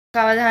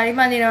කවදා හරි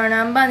බඳිනවා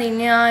නම්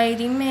බඳින්නේ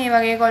ඉතින් මේ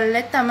වගේ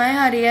කොල්ලෙක් තමයි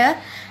හරිය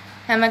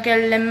හැම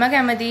කෙල්ලෙක්ම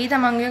කැමතියි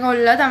තමන්ගේ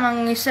කොල්ලා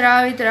තමන් ඉස්සරහා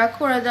විතරක්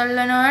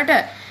හොරදල්ලනවට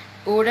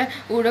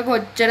ඌට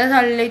කොච්චර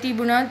සල්ලි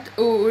තිබුණත්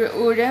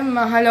ඌට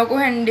මහ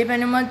ලොකු හැන්ඩි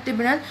පෙනුමක්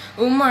තිබුණත්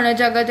උන් මොන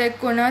ජගතෙක්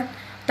වුණත්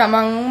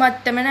තමන්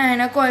මත්තම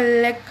නැහෙන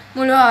කොල්ලෙක්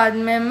මුළු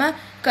ආත්මෙම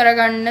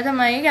කරගන්න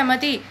තමයි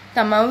කැමති.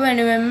 තමන්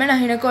වෙනුවෙන්ම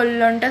නැහින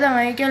කොල්ලොන්ට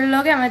තමයි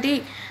කෙල්ලෝ කැමති.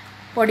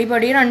 පොඩි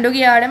රණ්ඩු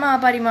ගියාට මා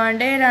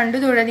පරිමාණ්ඩේ රණ්ඩු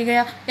දුර දිග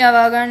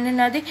යවා ගන්න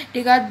නැති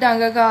ටිකක්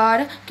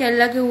දඟකාර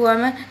කෙල්ල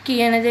කිව්වම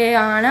කියන දේ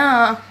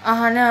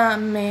අහන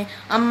මේ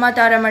අම්මා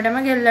තරමටම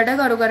කෙල්ලට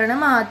කරු කරන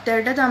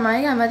මහත්තයට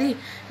තමයි කැමති.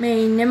 මේ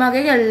ඉන්නේ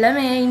මගේ කෙල්ල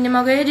මේ ඉන්නේ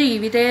මගේ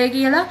ජීවිතය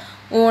කියලා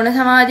ඕන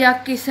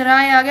සමාජයක්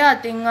ඉස්සරහා යාගේ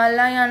අතින්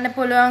අල්ලා යන්න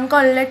පුළුවන්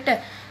කොල්ලෙට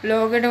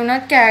ලෝකෙට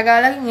උනත් කෑ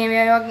ගාලා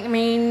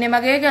මේ ඉන්නේ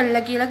මගේ කෙල්ල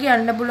කියලා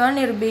කියන්න පුළුවන්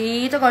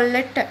නිර්භීත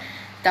කොල්ලෙට.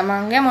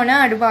 තමන්ගේ මොන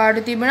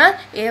අඩුපාඩු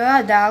තිබුණත් ඒවා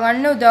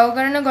හදාගන්න උදව්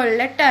කරන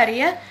කොල්ලෙට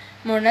හරිය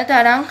මොන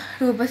තරම්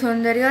රූප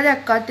සුන්දරියෝ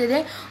දැක්කත්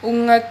ඉතින් උන්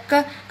එක්ක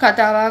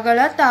කතාවා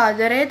කළත්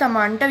ආදරේ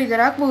තමන්ට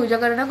විතරක් පූජා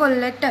කරන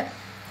කොල්ලෙට.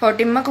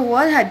 කොටින්ම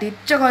කිව්වොත්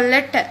හැදිච්ච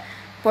කොල්ලෙට.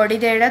 පොඩි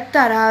දෙයකට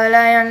තරහ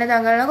වෙලා යන්න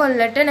දඟලන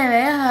කොල්ලෙට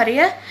නෙවෙයි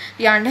හරිය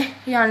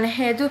යන්න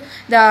හේතු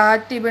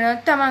 1000ක්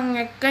තිබුණත් තමන්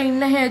එක්ක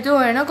ඉන්න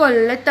හේතු හොයන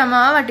කොල්ලෙක්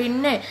තමා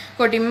වටින්නේ.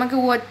 කොටින්ම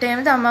කිව්වොත්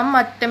එහෙම තමන්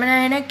මත්තම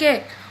නැහෙන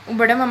එකෙක්.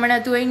 උඹට මම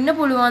නැතුව ඉන්න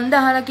පුළුවන් ද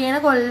අහලා කියන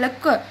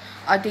කොල්ලෙක්ව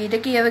අතීත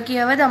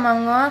කියව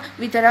තමන්ව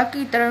විතරක්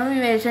විතරම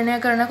විවේචනය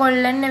කරන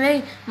කොල්ලෙන් නෙවෙයි.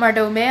 මට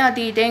උඹේ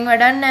අතීතයෙන්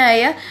වැඩක්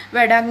නෑ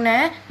වැඩක්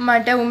නෑ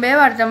මට උඹේ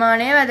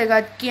වර්තමානයේ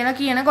වැදගත් කියලා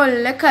කියන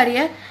කොල්ලෙක්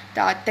හරිය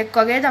තාත්තෙක්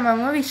වගේ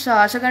තමන්ව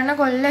විශ්වාස කරන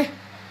කොල්ලෙක්.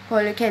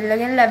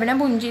 කෙල්ලගෙන් ලැබෙන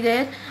පුංචි දේ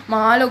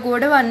මහා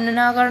ලොකුවට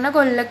වර්ණනා කරන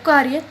කොල්ලෙක්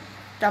හරිය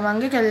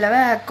තමන්ගේ කෙල්ලව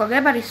ඇක්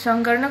වගේ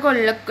පරිස්සම් කරන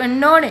කොල්ලෙක්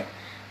වෙන්න ඕනේ.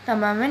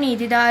 තමන්ව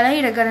නීති දාලා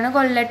හිර කරන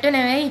කොල්ලෙට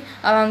නෙවෙයි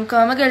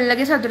අවංකවම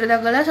කෙල්ලගේ සතුට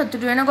දකලා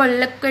සතුට වෙන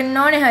කොල්ලෙක් වෙන්න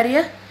ඕනේ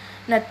හරිය.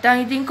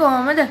 නැත්තම් ඉතින්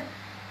කොහමද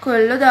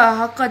කොල්ලෝ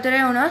 1000ක්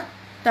අතරේ වුණා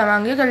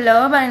තමන්ගේ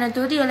කෙල්ලව බය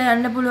නැතුව තියලා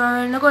යන්න පුළුවන්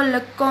වෙන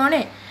කොල්ලෙක්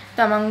ඕනේ.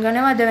 තමන් ගැන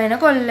වද වෙන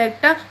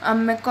කොල්ලෙක්ට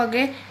අම්මෙක්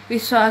වගේ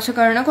විශ්වාස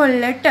කරන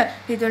කොල්ලෙක්ට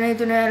හිතුන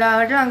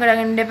වෙලාවට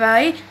ළඟට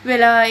එපායි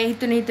වෙලා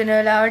හිතුන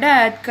වෙලාවට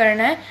ඈඩ්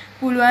කරන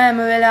පුළුවන්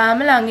හැම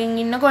වෙලාවෙම ළඟින්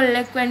ඉන්න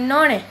කොල්ලෙක් වෙන්න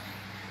ඕනේ.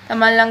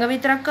 තමන් ළඟ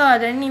විතරක්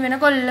ආදරෙන් නිවෙන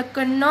කොල්ලෙක්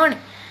වෙන්න ඕනේ.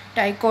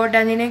 ටයි කෝට්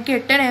අඳින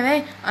කෙට්ට නෙවෙයි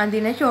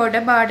අඳින ෂෝට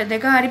පාට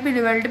දෙක හරි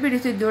පිළිවෙලට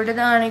පිරිසිදුවට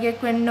දාන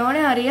එකෙක් වෙන්න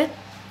ඕනේ හරිය.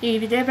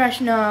 ජීවිතේ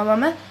ප්‍රශ්න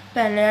ආවම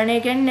පැනලා යන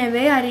එකෙන්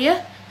නෙවෙයි හරිය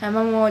හැම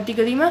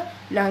මොහොතකදීම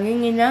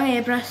ළඟින් ඉඳන්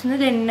ඒ ප්‍රශ්න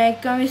දෙන්න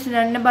එක්කම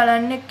විසඳන්න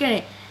බලන්න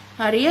එක්කනේ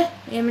හරිය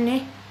එමුනේ.